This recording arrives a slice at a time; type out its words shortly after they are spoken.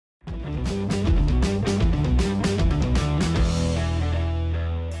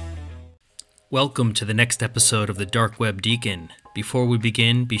Welcome to the next episode of the Dark Web Deacon. Before we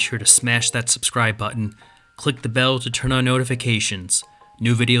begin, be sure to smash that subscribe button, click the bell to turn on notifications.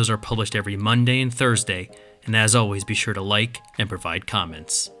 New videos are published every Monday and Thursday, and as always, be sure to like and provide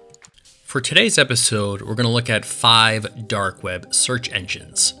comments. For today's episode, we're going to look at 5 dark web search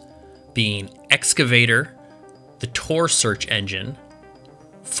engines, being Excavator, the Tor search engine,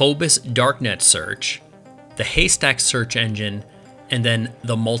 Phobos Darknet search, the Haystack search engine, and then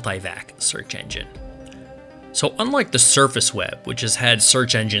the Multivac search engine. So unlike the surface web, which has had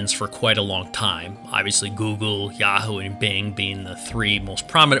search engines for quite a long time, obviously Google, Yahoo, and Bing being the 3 most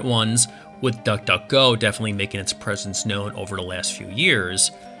prominent ones, with DuckDuckGo definitely making its presence known over the last few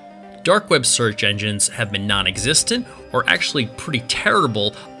years, dark web search engines have been non-existent or actually pretty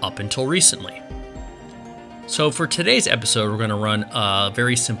terrible up until recently. So for today's episode, we're going to run a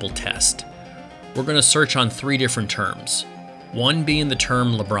very simple test. We're going to search on 3 different terms. One being the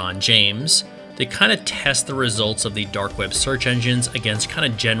term Lebron James, to kind of test the results of the dark web search engines against kind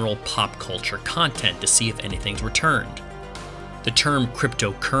of general pop culture content to see if anything's returned. The term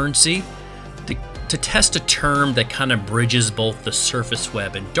cryptocurrency, to test a term that kind of bridges both the surface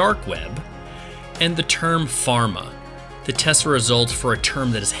web and dark web. And the term Pharma, to test the results for a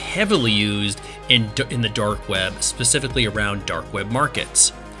term that is heavily used in the dark web, specifically around dark web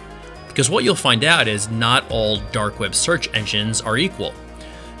markets. Because what you'll find out is not all dark web search engines are equal.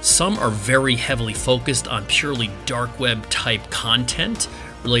 Some are very heavily focused on purely dark web type content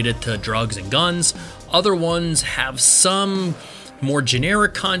related to drugs and guns. Other ones have some more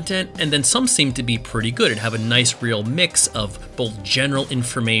generic content, and then some seem to be pretty good and have a nice real mix of both general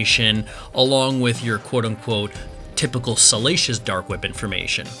information along with your quote-unquote typical salacious dark web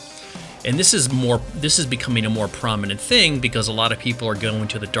information. And this is becoming a more prominent thing because a lot of people are going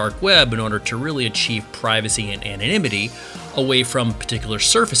to the dark web in order to really achieve privacy and anonymity away from particular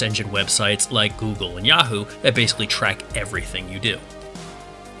surface engine websites like Google and Yahoo that basically track everything you do.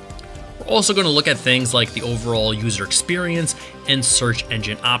 We're also going to look at things like the overall user experience and search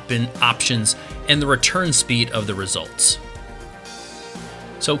engine options and the return speed of the results.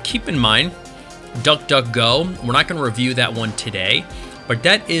 So keep in mind, DuckDuckGo, we're not going to review that one today, but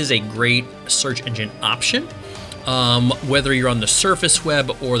that is a great search engine option, whether you're on the surface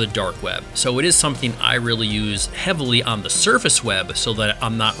web or the dark web. So it is something I really use heavily on the surface web so that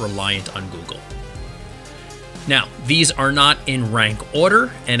I'm not reliant on Google. Now, these are not in rank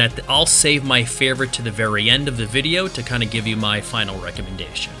order, and I'll save my favorite to the very end of the video to kind of give you my final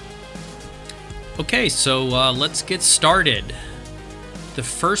recommendation. Okay, so let's get started. The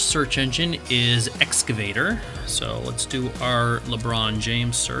first search engine is Excavator. So let's do our LeBron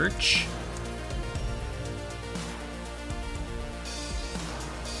James search.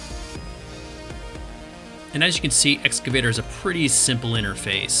 And as you can see, Excavator is a pretty simple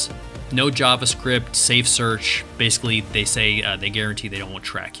interface. No JavaScript, safe search. Basically, they say they guarantee they don't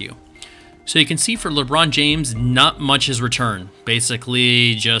track you. So you can see for LeBron James, not much is returned.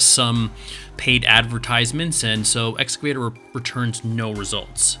 Basically, just some paid advertisements, and so Excavator returns no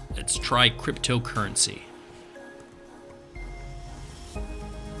results. Let's try cryptocurrency.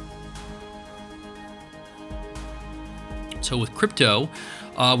 So with crypto,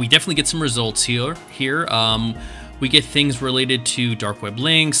 we definitely get some results here. We get things related to dark web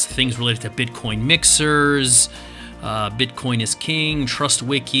links, things related to Bitcoin mixers, Bitcoin is king,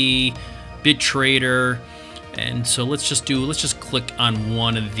 TrustWiki, BitTrader. And so let's just click on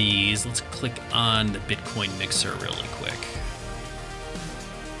one of these. Let's click on the Bitcoin mixer really quick.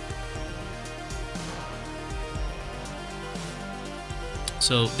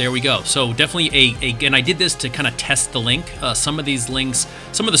 So there we go. So definitely and I did this to kind of test the link. Some of these links,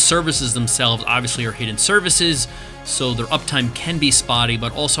 some of the services themselves obviously are hidden services, so their uptime can be spotty,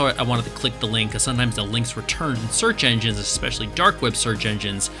 but also I wanted to click the link because sometimes the links returned in search engines, especially dark web search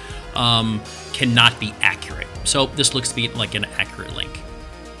engines, cannot be accurate. So this looks to be like an accurate link.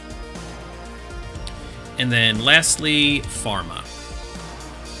 And then lastly, Pharma.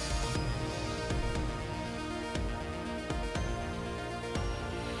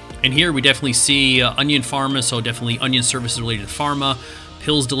 And here we definitely see Onion Pharma, so definitely Onion services related to pharma,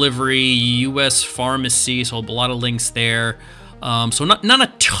 pills delivery, US pharmacy, so a lot of links there. So not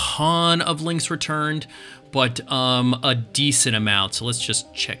a ton of links returned, but a decent amount. So let's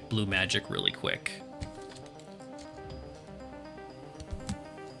just check Blue Magic really quick.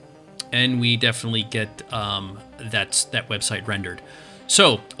 And we definitely get that website rendered.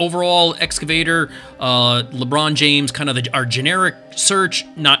 So overall, Excavator, LeBron James, kind of our generic search,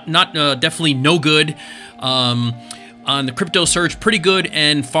 definitely no good. On the crypto search, pretty good,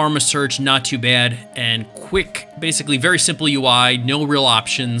 and pharma search, not too bad, and quick, basically very simple UI, no real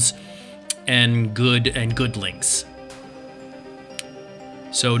options. and good links.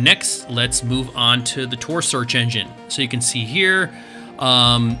 So next, let's move on to the Tor search engine. So you can see here,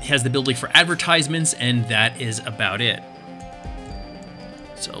 it has the ability for advertisements, and that is about it.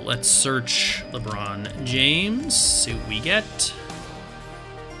 So let's search LeBron James, see what we get.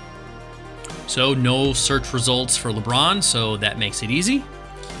 So no search results for LeBron, so that makes it easy.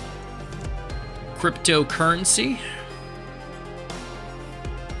 Cryptocurrency.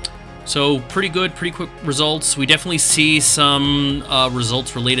 So pretty good, pretty quick results. We definitely see some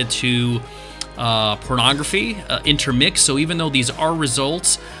results related to pornography intermixed. So even though these are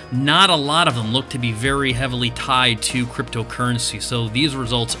results, not a lot of them look to be very heavily tied to cryptocurrency. So these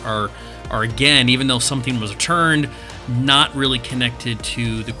results are again, even though something was returned, not really connected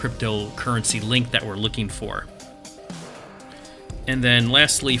to the cryptocurrency link that we're looking for. And then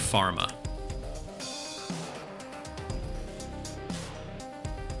lastly, Pharma.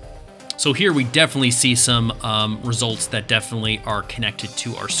 So here we definitely see some results that definitely are connected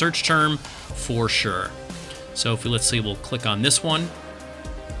to our search term for sure. So if we, let's see, we'll click on this one.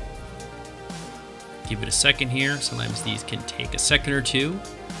 Give it a second here. Sometimes these can take a second or two.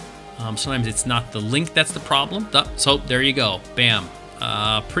 Sometimes it's not the link that's the problem. So there you go, bam.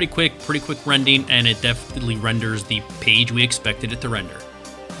 Pretty quick rendering, and it definitely renders the page we expected it to render.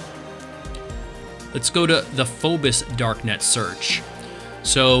 Let's go to the Phobos darknet search.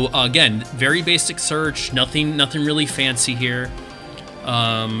 So again, very basic search, nothing really fancy here.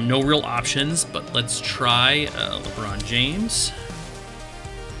 No real options, but let's try LeBron James.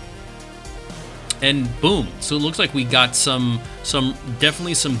 And boom, so it looks like we got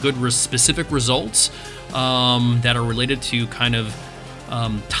definitely some good specific results that are related to kind of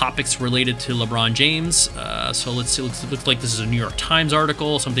topics related to LeBron James. So let's see, it looks like this is a New York Times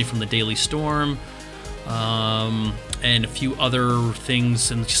article, something from the Daily Storm. And a few other things,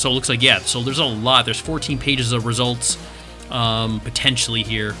 and so it looks like, yeah, so there's a lot. There's 14 pages of results potentially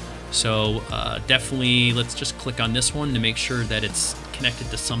here. So definitely, let's just click on this one to make sure that it's connected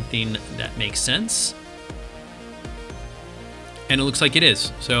to something that makes sense. And it looks like it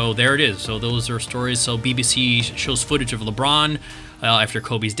is. So there it is. So those are stories. So BBC shows footage of LeBron after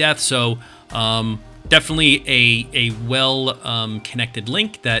Kobe's death. So definitely a well connected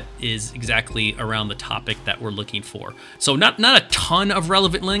link that is exactly around the topic that we're looking for. So not a ton of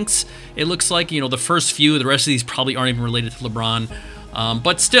relevant links. It looks like, the first few, the rest of these probably aren't even related to LeBron,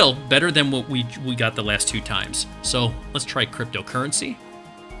 but still better than what we got the last 2 times. So let's try cryptocurrency.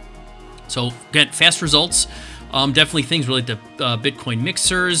 So again, fast results. Definitely things related to Bitcoin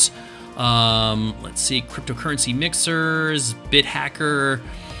mixers. Let's see, cryptocurrency mixers, BitHacker.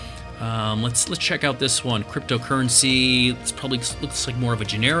 Let's check out this one, cryptocurrency. This probably looks like more of a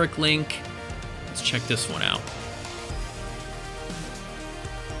generic link. Let's check this one out.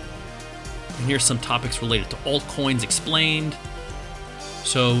 And here's some topics related to altcoins explained.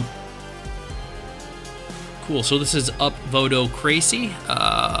 So cool. So this is Upvoto Crazy,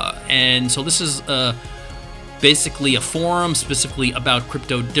 and so this is basically a forum specifically about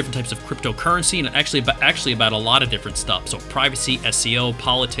different types of cryptocurrency, and actually about a lot of different stuff. So privacy, SEO,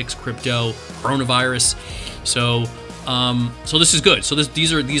 politics, crypto, coronavirus. So so this is good. So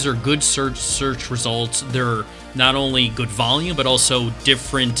these are good search results. They're not only good volume, but also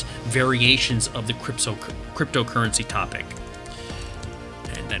different variations of the cryptocurrency topic.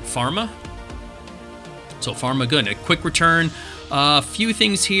 And then Pharma. So Pharma, good. A quick return. A few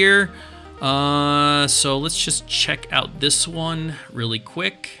things here. So let's just check out this one really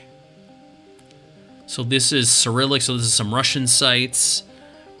quick. So this is Cyrillic, so this is some Russian sites.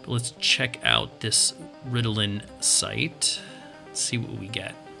 But let's check out this Ritalin site. Let's see what we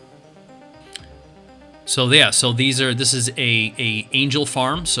get. So yeah, so this is a angel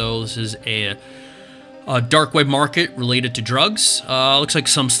farm. So this is a dark web market related to drugs. Looks like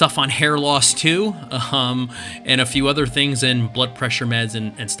some stuff on hair loss too, and a few other things, and blood pressure meds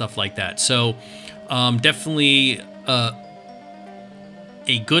and stuff like that. So definitely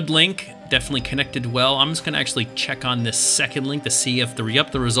a good link, definitely connected well. I'm just gonna actually check on this second link to see if the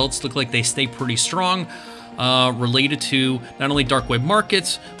results look like they stay pretty strong, related to not only dark web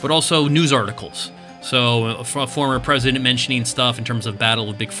markets, but also news articles. So a former president mentioning stuff in terms of battle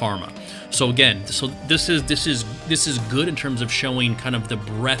with big pharma. So again, so this is good in terms of showing kind of the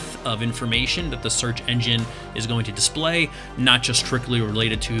breadth of information that the search engine is going to display, not just strictly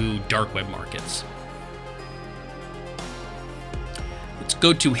related to dark web markets. Let's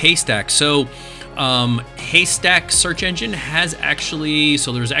go to Haystack. So Haystack search engine has actually,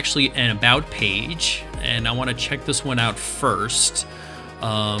 so there's actually an about page, and I want to check this one out first.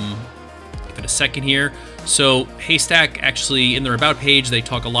 Give it a second here. So Haystack, actually, in their About page, they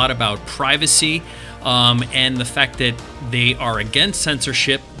talk a lot about privacy and the fact that they are against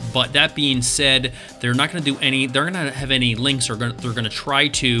censorship. But that being said, they're not going to do any. They're going to have any links, or they're going to try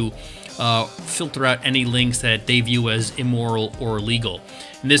to filter out any links that they view as immoral or illegal.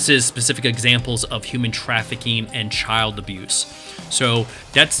 And this is specific examples of human trafficking and child abuse. So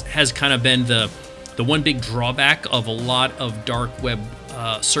that has kind of been the one big drawback of a lot of dark web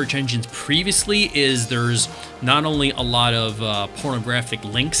search engines previously, is there's not only a lot of pornographic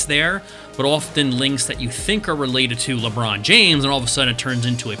links there, but often links that you think are related to LeBron James, and all of a sudden it turns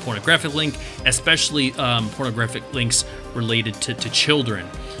into a pornographic link, especially pornographic links related to children.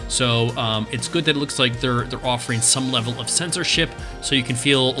 So it's good that it looks like they're offering some level of censorship, so you can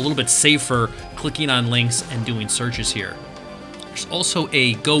feel a little bit safer clicking on links and doing searches here. There's also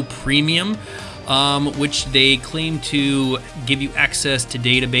a Go Premium, which they claim to give you access to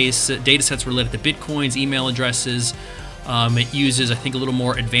data sets related to Bitcoins, email addresses. It uses, I think, a little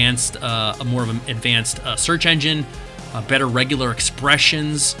more advanced, more of an advanced search engine, better regular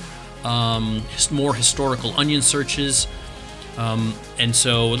expressions, more historical onion searches. And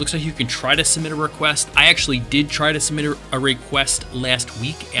so it looks like you can try to submit a request. I actually did try to submit a request last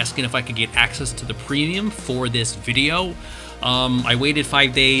week asking if I could get access to the premium for this video. I waited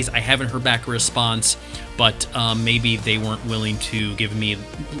 5 days. I haven't heard back a response, but maybe they weren't willing to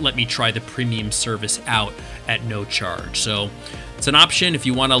let me try the premium service out at no charge. So it's an option if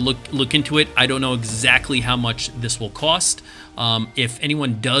you want to look into it. I don't know exactly how much this will cost. If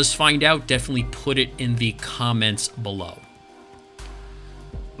anyone does find out, definitely put it in the comments below.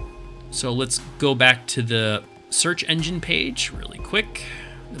 So let's go back to the search engine page really quick,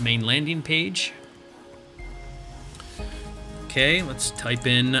 the main landing page. Okay, let's type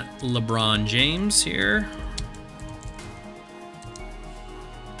in LeBron James here.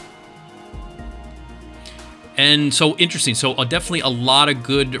 And so interesting. So definitely a lot of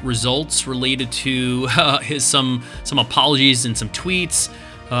good results related to some apologies and some tweets.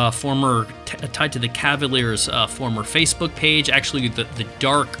 Tied to the Cavaliers' former Facebook page, actually the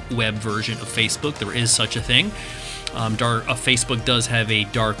dark web version of Facebook. There is such a thing. Facebook does have a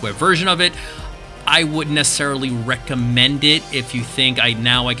dark web version of it. I wouldn't necessarily recommend it if you think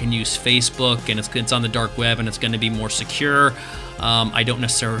now I can use Facebook and it's on the dark web and it's going to be more secure. I don't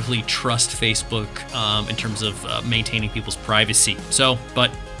necessarily trust Facebook in terms of maintaining people's privacy. So,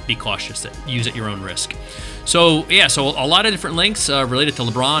 but be cautious. Use at your own risk. So yeah, so a lot of different links related to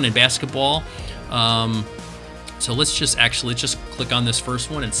LeBron and basketball. So let's just click on this first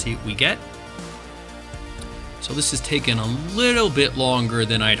one and see what we get. So this has taken a little bit longer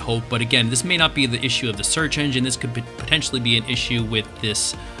than I'd hoped, but again, this may not be the issue of the search engine. This could potentially be an issue with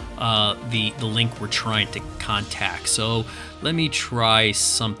this the link we're trying to contact. So let me try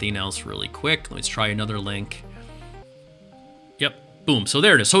something else really quick. Let's try another link. Yep. Boom, so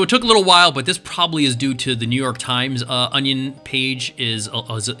there it is. So it took a little while, but this probably is due to the New York Times onion page is a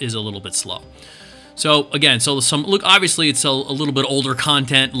little bit slow. So again, look, obviously it's a little bit older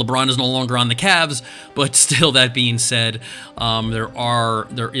content. LeBron is no longer on the Cavs, but still, that being said,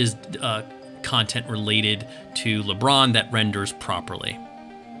 there is content related to LeBron that renders properly.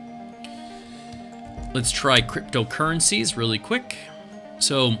 Let's try cryptocurrencies really quick.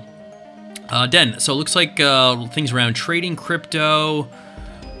 So it looks like things around trading crypto.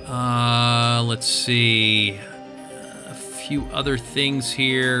 Let's see, a few other things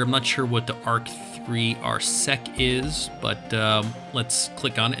here. I'm not sure what the ARC3 RSEC is, but let's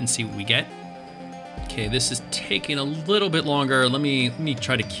click on it and see what we get. Okay, this is taking a little bit longer. Let me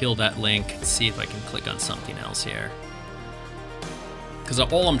try to kill that link and see if I can click on something else here. Because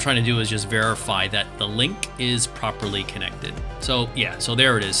all I'm trying to do is just verify that the link is properly connected. So yeah, so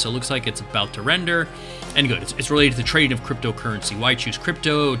there it is. So it looks like it's about to render. And good, it's related to trading of cryptocurrency. Why choose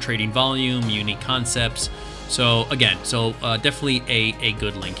crypto, trading volume, unique concepts. So again, definitely a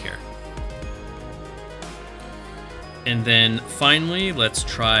good link here. And then finally, let's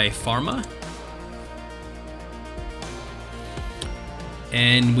try Pharma.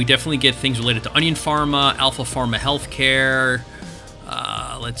 And we definitely get things related to Onion Pharma, Alpha Pharma Healthcare.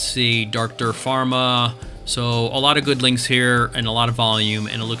 Let's see, Dark Pharma. So a lot of good links here and a lot of volume,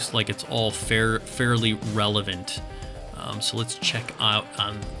 and it looks like it's all fairly relevant. So let's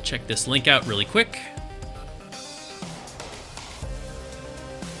check this link out really quick.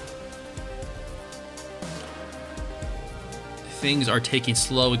 Things are taking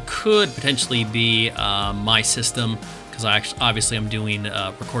slow. It could potentially be my system, because obviously I'm doing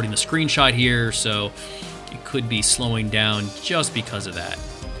recording the screenshot here, so it could be slowing down just because of that.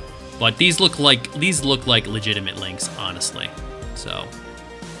 But these look like legitimate links, honestly. So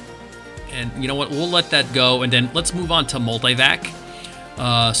And you know what? We'll let that go. And then let's move on to Multivac.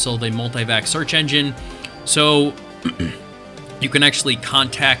 So the Multivac search engine. So you can actually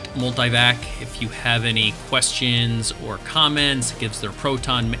contact Multivac if you have any questions or comments. It gives their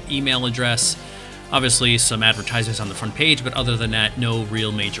Proton email address. Obviously, some advertisements on the front page, but other than that, no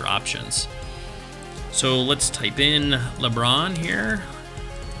real major options. So let's type in Lebron here.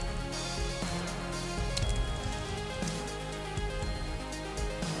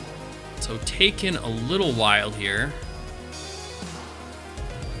 So taking a little while here.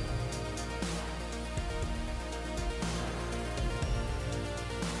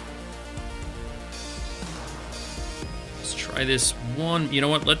 Let's try this one. You know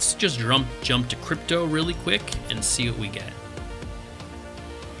what? Let's just jump to crypto really quick and see what we get.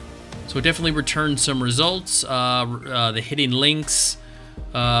 So it definitely returned some results. The hitting links,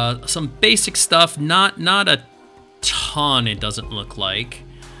 some basic stuff. Not a ton. It doesn't look like.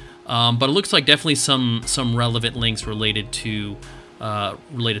 But it looks like definitely some relevant links related to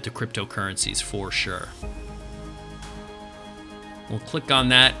cryptocurrencies for sure. We'll click on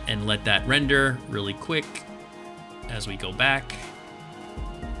that and let that render really quick as we go back.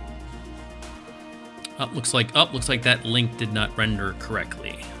 Looks like that link did not render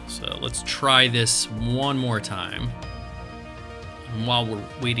correctly. So let's try this one more time. And while we're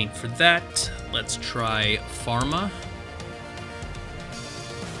waiting for that, let's try Pharma.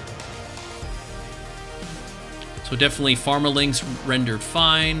 So definitely Pharma links rendered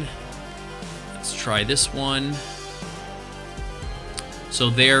fine. Let's try this one. So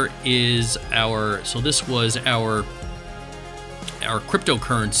there is this was our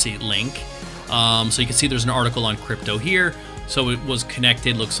cryptocurrency link. So you can see there's an article on crypto here. So it was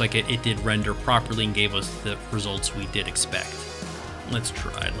connected. Looks like it did render properly and gave us the results we did expect. Let's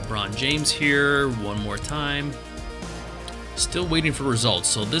try Lebron James here one more time. Still waiting for results.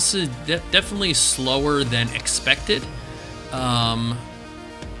 So this is definitely slower than expected.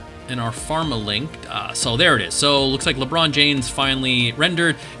 In our Pharma link. So there it is. So looks like Lebron James finally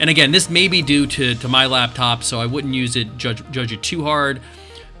rendered. And again, this may be due to my laptop, so I wouldn't use it, judge it too hard.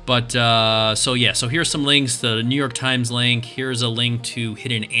 But so yeah, so here's some links. The New York Times link. Here's a link to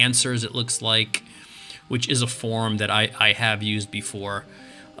Hidden Answers, it looks like, which is a forum that I have used before.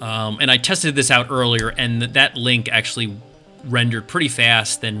 And I tested this out earlier, and that link actually rendered pretty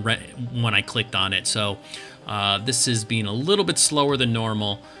fast than when I clicked on it. So this is being a little bit slower than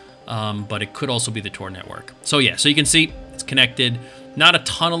normal, but it could also be the Tor network. So yeah, so you can see it's connected. Not a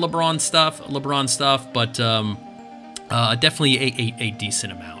ton of LeBron stuff, but definitely a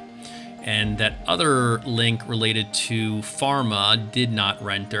decent amount. And that other link related to Pharma did not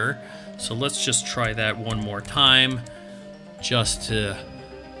render. So let's just try that one more time just to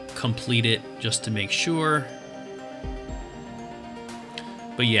complete it, just to make sure.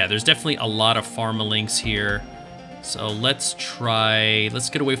 But yeah, there's definitely a lot of Pharma links here. So let's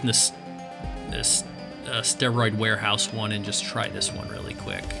get away from this steroid warehouse one and just try this one really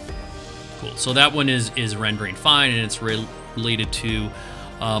quick. Cool. So that one is rendering fine, and it's related to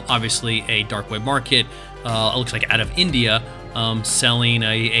obviously a dark web market. It looks like out of India, selling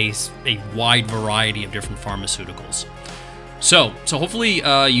a wide variety of different pharmaceuticals. So hopefully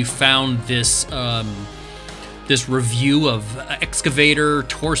you found this this review of Excavator,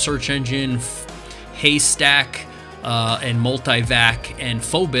 Tor search engine, Haystack, and Multivac and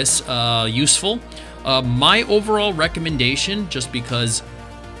Phobos useful. My overall recommendation, just because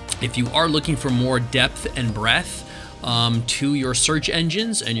if you are looking for more depth and breadth to your search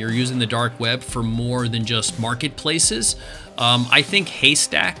engines and you're using the dark web for more than just marketplaces, I think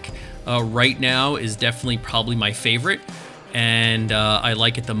Haystack right now is definitely probably my favorite, and I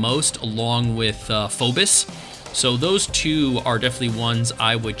like it the most, along with Phobos. So those two are definitely ones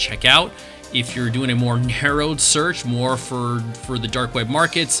I would check out. If you're doing a more narrowed search, more for the dark web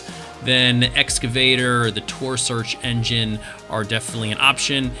markets, then Excavator or the Tor search engine are definitely an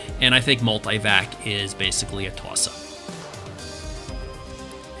option, and I think Multivac is basically a toss-up.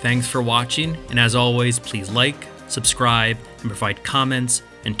 Thanks for watching, and as always, please like, subscribe, and provide comments,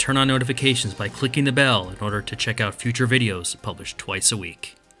 and turn on notifications by clicking the bell in order to check out future videos published twice a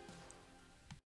week.